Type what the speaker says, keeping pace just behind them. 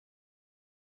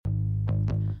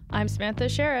I'm Samantha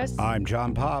Sherris. I'm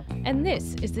John Pop. And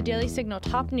this is the Daily Signal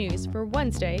Top News for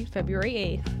Wednesday, February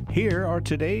 8th. Here are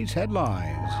today's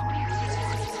headlines.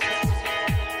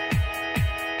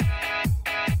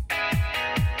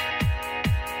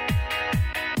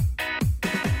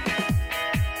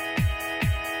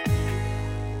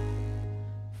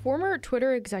 Former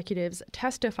Twitter executives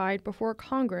testified before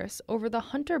Congress over the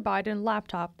Hunter Biden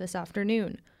laptop this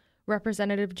afternoon.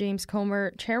 Representative James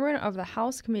Comer, chairman of the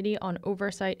House Committee on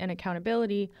Oversight and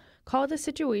Accountability, called the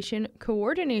situation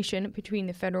coordination between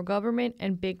the federal government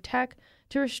and big tech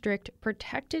to restrict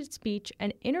protected speech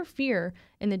and interfere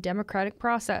in the democratic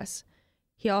process.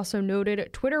 He also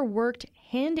noted Twitter worked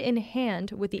hand in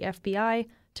hand with the FBI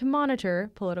to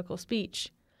monitor political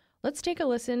speech. Let's take a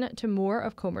listen to more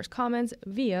of Comer's comments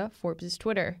via Forbes'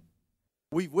 Twitter.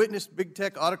 We've witnessed big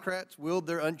tech autocrats wield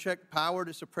their unchecked power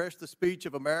to suppress the speech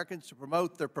of Americans to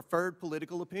promote their preferred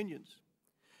political opinions.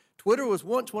 Twitter was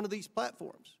once one of these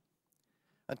platforms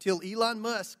until Elon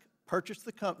Musk purchased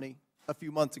the company a few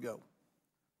months ago.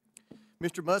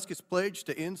 Mr. Musk has pledged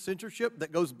to end censorship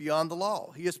that goes beyond the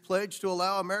law. He has pledged to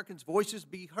allow Americans' voices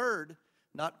be heard,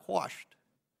 not quashed.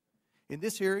 In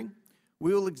this hearing,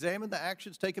 we will examine the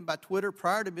actions taken by Twitter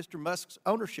prior to Mr. Musk's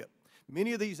ownership.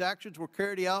 Many of these actions were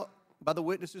carried out by the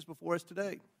witnesses before us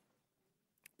today.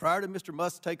 Prior to Mr.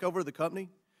 Musk's takeover of the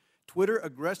company, Twitter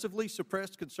aggressively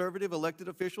suppressed conservative elected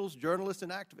officials, journalists,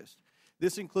 and activists.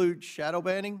 This includes shadow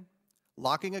banning,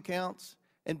 locking accounts,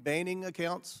 and banning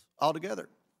accounts altogether.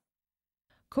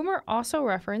 Comer also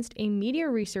referenced a Media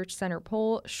Research Center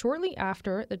poll shortly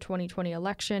after the 2020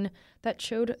 election that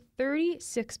showed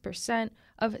 36%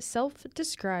 of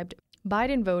self-described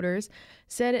Biden voters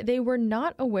said they were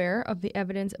not aware of the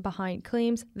evidence behind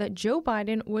claims that Joe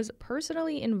Biden was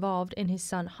personally involved in his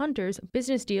son Hunter's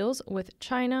business deals with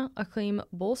China, a claim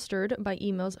bolstered by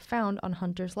emails found on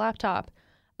Hunter's laptop.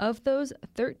 Of those,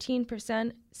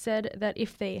 13% said that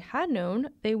if they had known,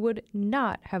 they would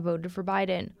not have voted for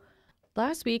Biden.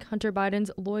 Last week, Hunter Biden's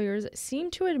lawyers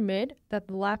seemed to admit that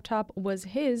the laptop was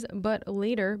his, but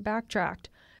later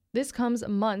backtracked. This comes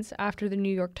months after the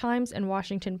New York Times and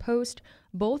Washington Post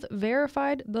both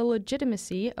verified the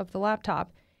legitimacy of the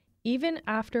laptop, even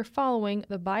after following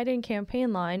the Biden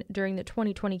campaign line during the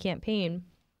 2020 campaign.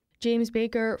 James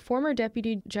Baker, former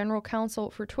Deputy General Counsel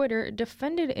for Twitter,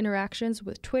 defended interactions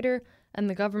with Twitter and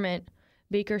the government.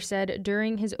 Baker said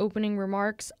during his opening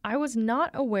remarks, "I was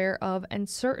not aware of and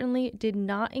certainly did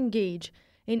not engage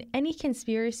in any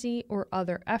conspiracy or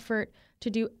other effort to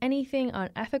do anything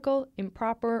unethical,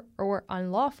 improper, or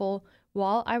unlawful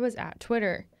while I was at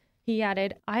Twitter." He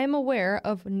added, "I am aware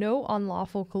of no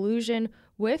unlawful collusion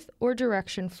with or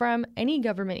direction from any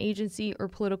government agency or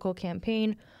political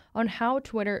campaign on how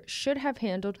Twitter should have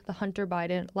handled the Hunter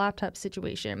Biden laptop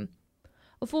situation."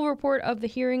 A full report of the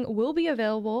hearing will be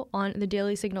available on the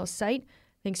Daily Signal site,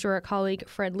 thanks to our colleague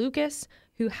Fred Lucas,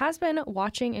 who has been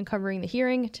watching and covering the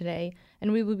hearing today,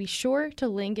 and we will be sure to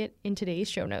link it in today's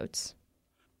show notes.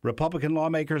 Republican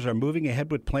lawmakers are moving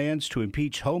ahead with plans to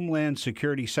impeach Homeland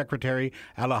Security Secretary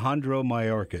Alejandro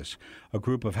Mayorkas. A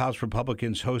group of House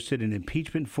Republicans hosted an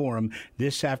impeachment forum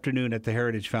this afternoon at the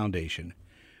Heritage Foundation.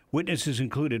 Witnesses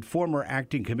included former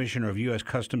acting commissioner of U.S.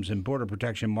 Customs and Border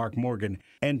Protection Mark Morgan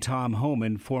and Tom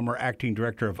Homan, former acting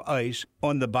director of ICE,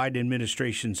 on the Biden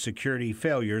administration's security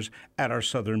failures at our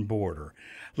southern border.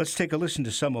 Let's take a listen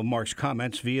to some of Mark's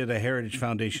comments via the Heritage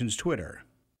Foundation's Twitter.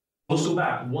 Let's go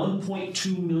back.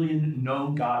 1.2 million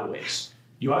known gotaways.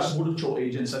 U.S. Border Patrol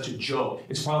agents, that's a joke.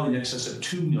 It's probably in excess of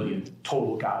 2 million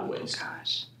total gotaways.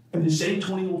 Gosh. In the same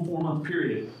 24-month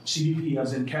period, CBP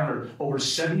has encountered over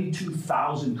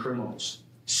 72,000 criminals.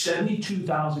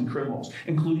 72,000 criminals,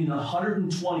 including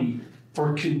 120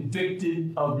 for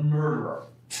convicted of murder.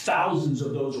 Thousands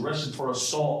of those arrested for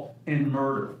assault and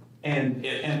murder.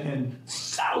 And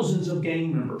thousands of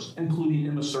gang members, including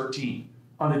MS-13,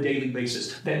 on a daily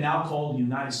basis, that now call the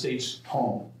United States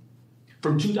home.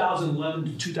 From 2011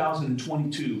 to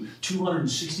 2022,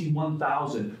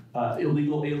 261,000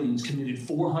 illegal aliens committed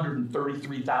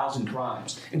 433,000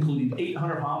 crimes, including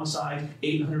 800 homicides,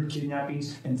 800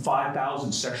 kidnappings, and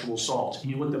 5,000 sexual assaults.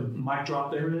 You know what the mic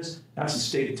drop there is? That's the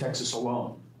state of Texas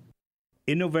alone.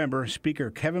 In November,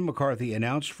 Speaker Kevin McCarthy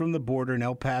announced from the border in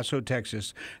El Paso,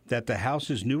 Texas, that the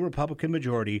House's new Republican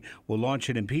majority will launch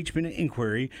an impeachment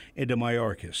inquiry into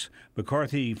Mayorkas.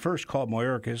 McCarthy first called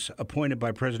Mayorkas, appointed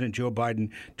by President Joe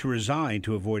Biden, to resign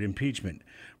to avoid impeachment.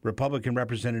 Republican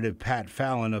Representative Pat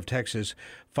Fallon of Texas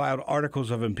filed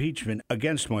articles of impeachment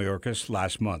against Mayorkas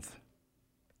last month.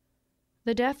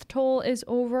 The death toll is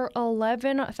over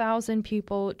 11,000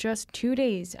 people just 2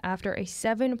 days after a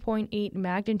 7.8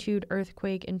 magnitude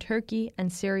earthquake in Turkey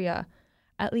and Syria.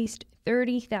 At least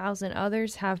 30,000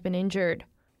 others have been injured.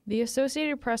 The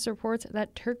Associated Press reports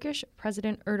that Turkish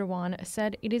President Erdogan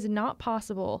said it is not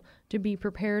possible to be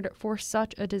prepared for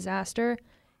such a disaster,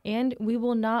 and we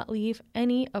will not leave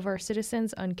any of our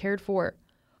citizens uncared for.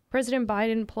 President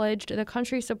Biden pledged the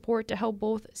country's support to help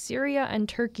both Syria and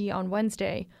Turkey on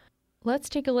Wednesday. Let's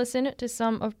take a listen to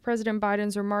some of President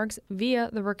Biden's remarks via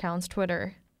the recount's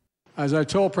Twitter. As I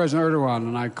told President Erdogan,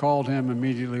 and I called him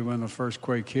immediately when the first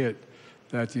quake hit,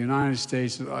 that the United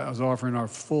States is offering our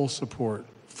full support,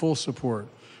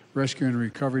 rescue and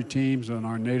recovery teams and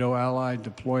our NATO ally,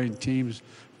 deploying teams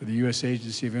for the U.S.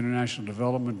 Agency of International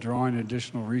Development, drawing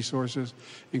additional resources,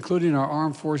 including our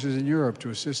armed forces in Europe to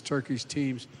assist Turkey's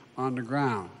teams on the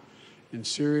ground. In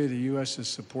Syria, the U.S. is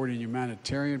supporting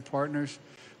humanitarian partners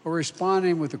who are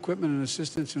responding with equipment and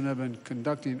assistance and have been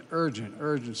conducting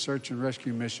urgent search and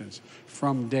rescue missions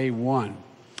from day one,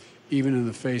 even in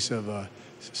the face of a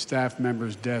staff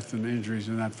member's death and injuries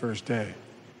in that first day.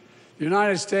 The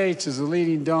United States is a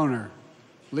leading donor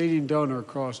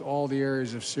across all the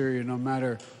areas of Syria, no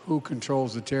matter who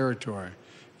controls the territory.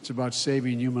 It's about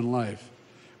saving human life.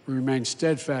 We remain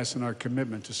steadfast in our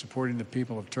commitment to supporting the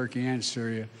people of Turkey and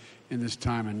Syria in this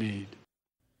time of need.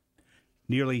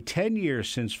 Nearly 10 years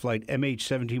since Flight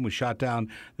MH17 was shot down,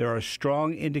 there are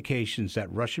strong indications that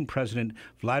Russian President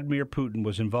Vladimir Putin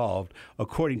was involved,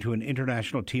 according to an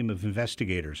international team of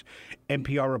investigators.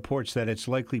 NPR reports that it's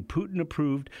likely Putin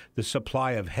approved the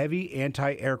supply of heavy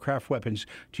anti-aircraft weapons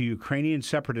to Ukrainian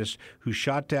separatists who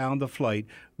shot down the flight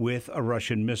with a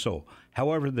Russian missile.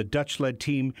 However, the Dutch-led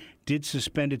team did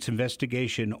suspend its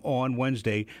investigation on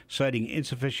Wednesday, citing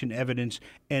insufficient evidence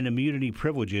and immunity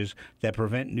privileges that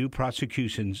prevent new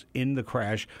prosecutions in the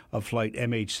crash of Flight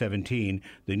MH17,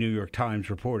 the New York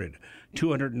Times reported.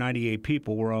 298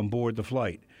 people were on board the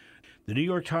flight. The New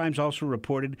York Times also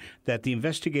reported that the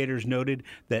investigators noted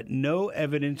that no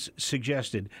evidence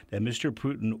suggested that Mr.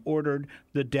 Putin ordered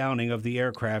the downing of the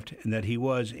aircraft and that he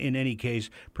was, in any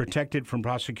case, protected from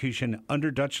prosecution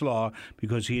under Dutch law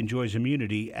because he enjoys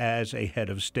immunity as a head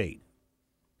of state.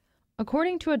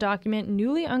 According to a document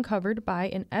newly uncovered by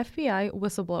an FBI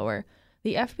whistleblower,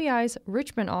 the FBI's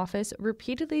Richmond office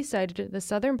repeatedly cited the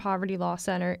Southern Poverty Law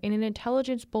Center in an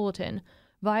intelligence bulletin,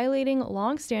 violating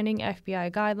long-standing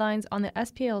FBI guidelines on the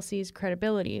SPLC's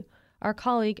credibility, our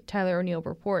colleague Tyler O'Neill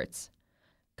reports.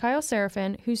 Kyle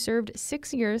Seraphin, who served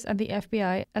 6 years at the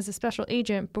FBI as a special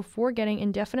agent before getting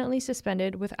indefinitely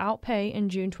suspended without pay in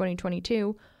June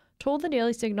 2022, told the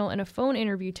Daily Signal in a phone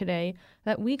interview today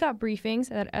that we got briefings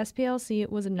that SPLC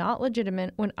was not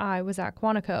legitimate when I was at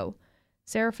Quantico.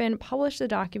 Seraphin published the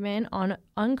document on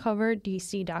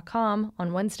uncoverdc.com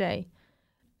on Wednesday.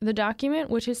 The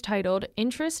document, which is titled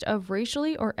Interest of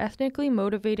Racially or Ethnically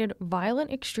Motivated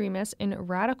Violent Extremists in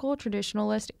Radical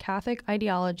Traditionalist Catholic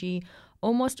Ideology,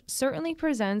 almost certainly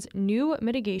presents new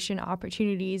mitigation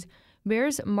opportunities,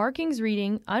 bears markings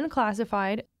reading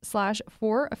unclassified /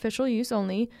 for official use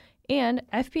only and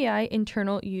FBI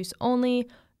internal use only,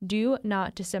 do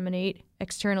not disseminate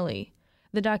externally.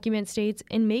 The document states,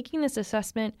 in making this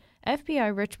assessment,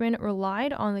 FBI Richmond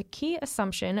relied on the key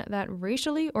assumption that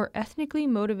racially or ethnically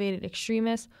motivated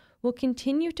extremists will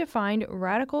continue to find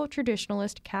radical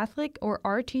traditionalist Catholic or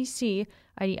RTC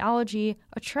ideology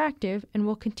attractive and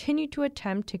will continue to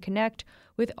attempt to connect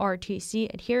with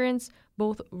RTC adherents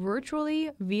both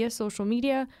virtually via social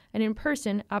media and in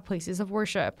person at places of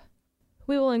worship.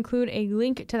 We will include a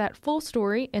link to that full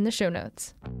story in the show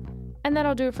notes. And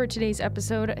that'll do it for today's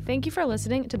episode. Thank you for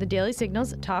listening to the Daily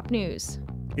Signal's Top News.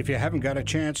 If you haven't got a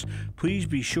chance, please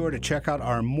be sure to check out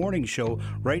our morning show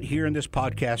right here in this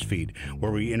podcast feed,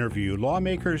 where we interview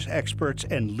lawmakers, experts,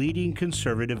 and leading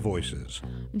conservative voices.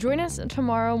 Join us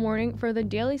tomorrow morning for the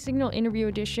Daily Signal interview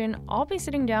edition. I'll be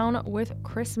sitting down with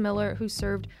Chris Miller, who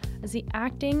served as the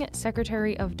acting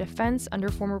Secretary of Defense under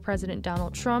former President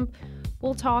Donald Trump.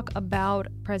 We'll talk about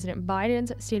President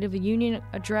Biden's State of the Union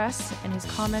address and his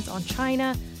comments on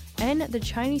China and the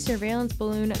Chinese surveillance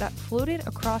balloon that floated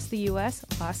across the U.S.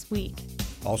 last week.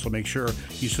 Also, make sure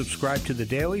you subscribe to the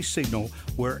Daily Signal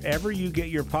wherever you get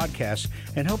your podcasts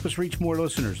and help us reach more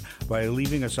listeners by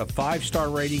leaving us a 5-star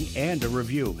rating and a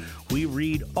review. We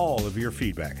read all of your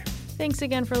feedback. Thanks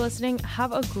again for listening.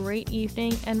 Have a great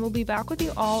evening, and we'll be back with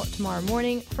you all tomorrow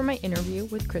morning for my interview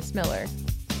with Chris Miller.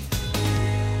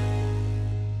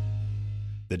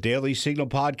 The Daily Signal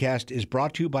podcast is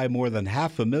brought to you by more than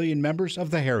 500,000 members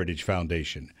of the Heritage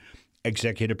Foundation.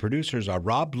 Executive producers are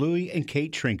Rob Bluey and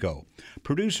Kate Trinko.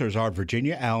 Producers are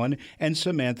Virginia Allen and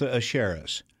Samantha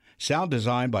Asheris. Sound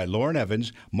design by Lauren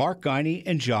Evans, Mark Guiney,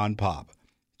 and John Pop.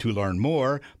 To learn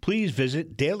more, please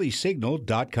visit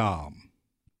dailysignal.com.